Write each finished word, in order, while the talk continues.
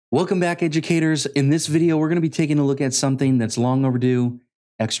Welcome back, educators. In this video, we're going to be taking a look at something that's long overdue: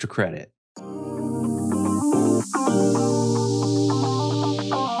 extra credit.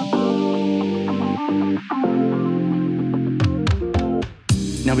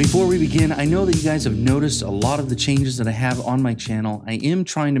 Now, before we begin, I know that you guys have noticed a lot of the changes that I have on my channel. I am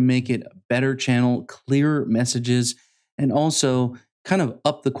trying to make it a better channel, clearer messages, and also kind of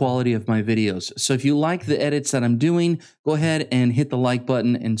up the quality of my videos. So if you like the edits that I'm doing, go ahead and hit the like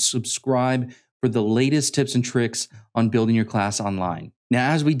button and subscribe for the latest tips and tricks on building your class online.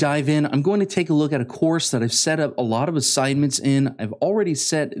 Now, as we dive in, I'm going to take a look at a course that I've set up a lot of assignments in. I've already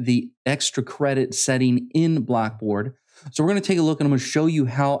set the extra credit setting in Blackboard. So we're going to take a look and I'm going to show you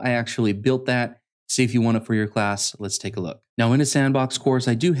how I actually built that. See if you want it for your class. Let's take a look. Now, in a sandbox course,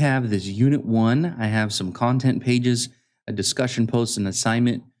 I do have this Unit 1. I have some content pages, a discussion post, an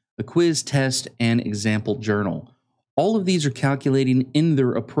assignment, a quiz, test, and example journal. All of these are calculating in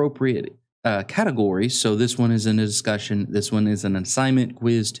their appropriate categories. So this one is in a discussion, this one is an assignment,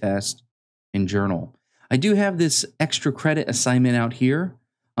 quiz, test, and journal. I do have this extra credit assignment out here.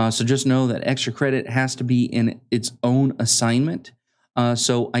 So just know that extra credit has to be in its own assignment.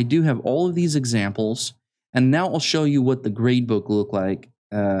 So I do have all of these examples, and now I'll show you what the gradebook look like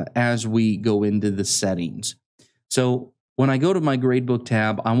as we go into the settings. So when I go to my gradebook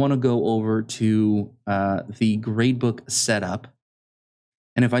tab, I want to go over to the gradebook setup.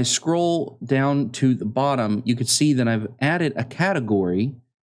 And if I scroll down to the bottom, you can see that I've added a category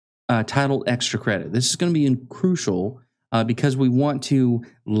titled extra credit. This is going to be crucial because we want to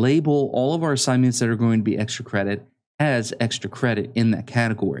label all of our assignments that are going to be extra credit as extra credit in that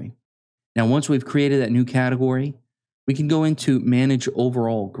category. Now, once we've created that new category, we can go into manage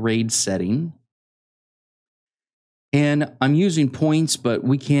overall grade setting. And I'm using points, but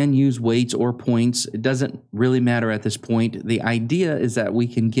we can use weights or points. It doesn't really matter at this point. The idea is that we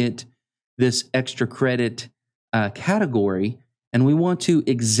can get this extra credit category, and we want to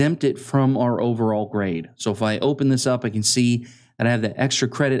exempt it from our overall grade. So if I open this up, I can see that I have the extra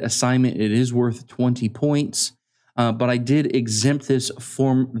credit assignment. It is worth 20 points, but I did exempt this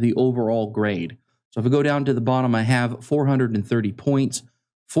from the overall grade. So if I go down to the bottom, I have 430 points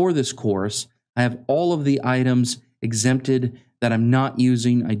for this course. I have all of the items exempted that I'm not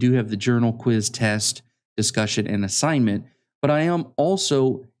using. I do have the journal, quiz, test, discussion, and assignment, but I am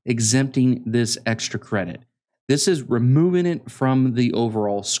also exempting this extra credit. This is removing it from the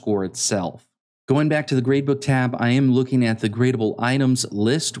overall score itself. Going back to the gradebook tab, I am looking at the gradable items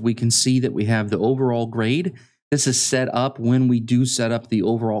list. We can see that we have the overall grade. This is set up when we do set up the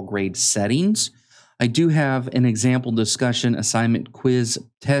overall grade settings. I do have an example discussion, assignment, quiz,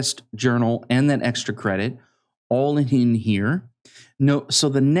 test, journal, and that extra credit all in here. No, so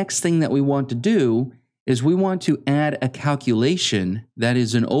the next thing that we want to do is we want to add a calculation that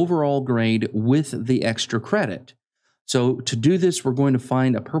is an overall grade with the extra credit. So to do this, we're going to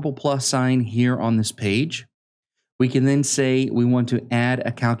find a purple plus sign here on this page. We can then say we want to add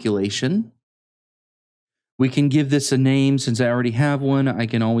a calculation. We can give this a name. Since I already have one, I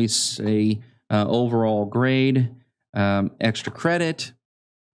can always say overall grade, extra credit.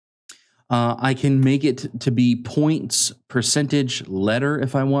 I can make it to be points, percentage, letter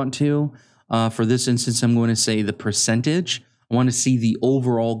if I want to. For this instance, I'm going to say the percentage. I want to see the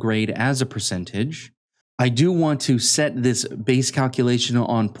overall grade as a percentage. I do want to set this base calculation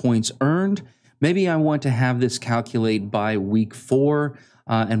on points earned. Maybe I want to have this calculate by week 4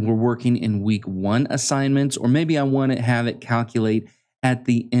 and we're working in week 1 assignments, or maybe I want to have it calculate at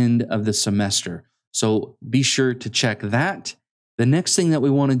the end of the semester. So be sure to check that. The next thing that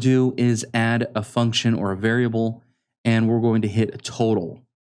we want to do is add a function or a variable, and we're going to hit total.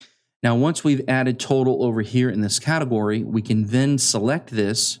 Now, once we've added total over here in this category, we can then select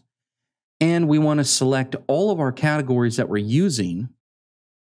this, and we want to select all of our categories that we're using.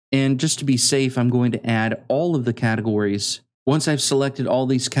 And just to be safe, I'm going to add all of the categories. Once I've selected all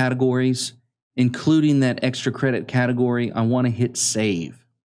these categories, including that extra credit category, I want to hit save.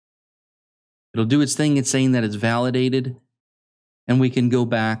 It'll do its thing. It's saying that it's validated. And we can go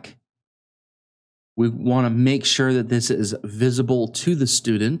back. We want to make sure that this is visible to the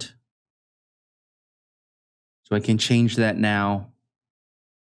student. So I can change that now.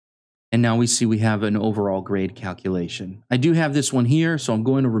 And now we see we have an overall grade calculation. I do have this one here, so I'm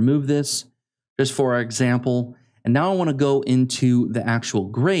going to remove this just for our example. And now I want to go into the actual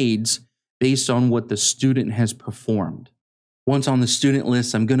grades based on what the student has performed. Once on the student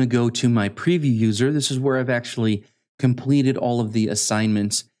list, I'm going to go to my preview user. This is where I've actually completed all of the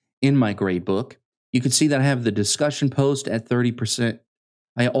assignments in my gradebook. You can see that I have the discussion post at 30%.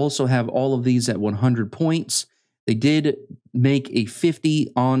 I also have all of these at 100 points. They did make a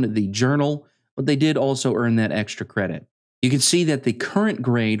 50 on the journal, but they did also earn that extra credit. You can see that the current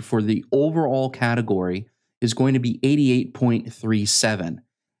grade for the overall category is going to be 88.37.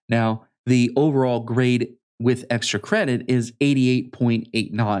 Now, the overall grade with extra credit is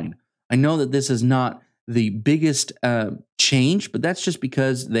 88.89. I know that this is not the biggest change, but that's just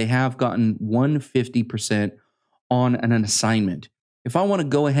because they have gotten 150% on an assignment. If I want to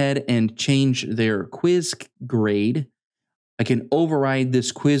go ahead and change their quiz grade, I can override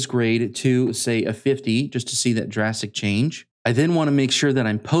this quiz grade to, say, a 50 just to see that drastic change. I then want to make sure that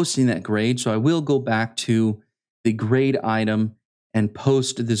I'm posting that grade, so I will go back to the grade item and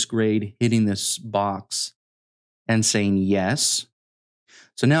post this grade, hitting this box and saying yes.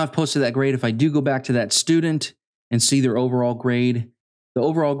 So now I've posted that grade. If I do go back to that student and see their overall grade, the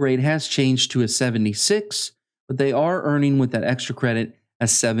overall grade has changed to a 76, but they are earning with that extra credit a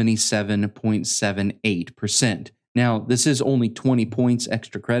 77.78%. Now, this is only 20 points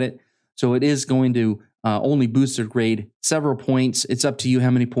extra credit, so it is going to only boost their grade several points. It's up to you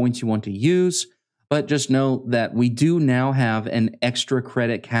how many points you want to use, but just know that we do now have an extra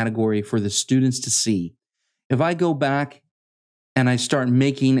credit category for the students to see. If I go back and I start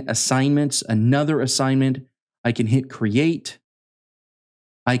making assignments, another assignment, I can hit create.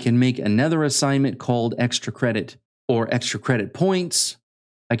 I can make another assignment called extra credit or extra credit points.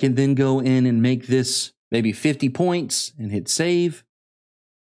 I can then go in and make this maybe 50 points and hit save.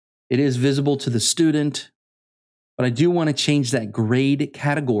 It is visible to the student, but I do want to change that grade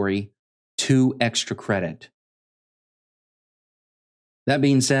category to extra credit. That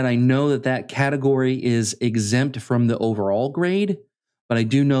being said, I know that that category is exempt from the overall grade, but I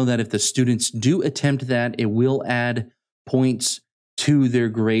do know that if the students do attempt that, it will add points to their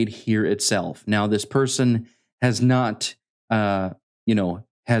grade here itself. Now, this person has not,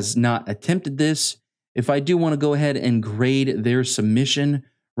 has not attempted this. If I do want to go ahead and grade their submission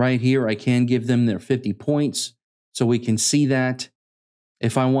right here, I can give them their 50 points so we can see that.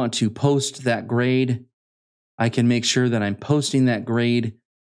 If I want to post that grade, I can make sure that I'm posting that grade.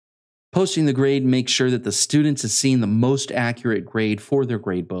 Posting the grade makes sure that the students is seeing the most accurate grade for their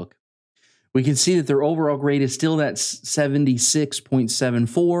grade book. We can see that their overall grade is still that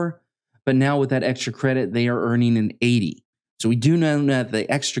 76.74, but now with that extra credit, they are earning an 80. So we do know that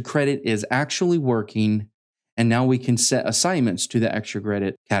the extra credit is actually working, and now we can set assignments to the extra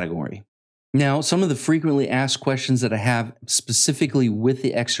credit category. Now, some of the frequently asked questions that I have specifically with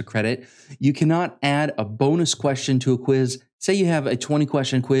the extra credit, you cannot add a bonus question to a quiz. Say you have a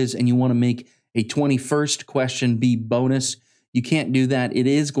 20-question quiz and you want to make a 21st question be bonus. You can't do that. It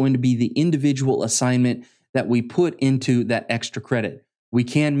is going to be the individual assignment that we put into that extra credit. We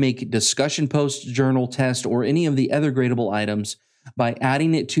can make discussion post, journal, test, or any of the other gradable items by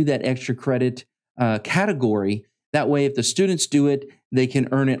adding it to that extra credit category. That way, if the students do it, they can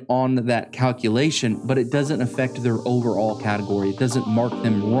earn it on that calculation, but it doesn't affect their overall category. It doesn't mark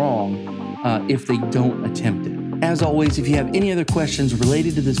them wrong if they don't attempt it. As always, if you have any other questions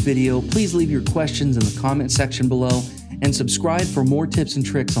related to this video, please leave your questions in the comment section below and subscribe for more tips and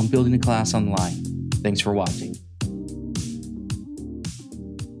tricks on building a class online. Thanks for watching.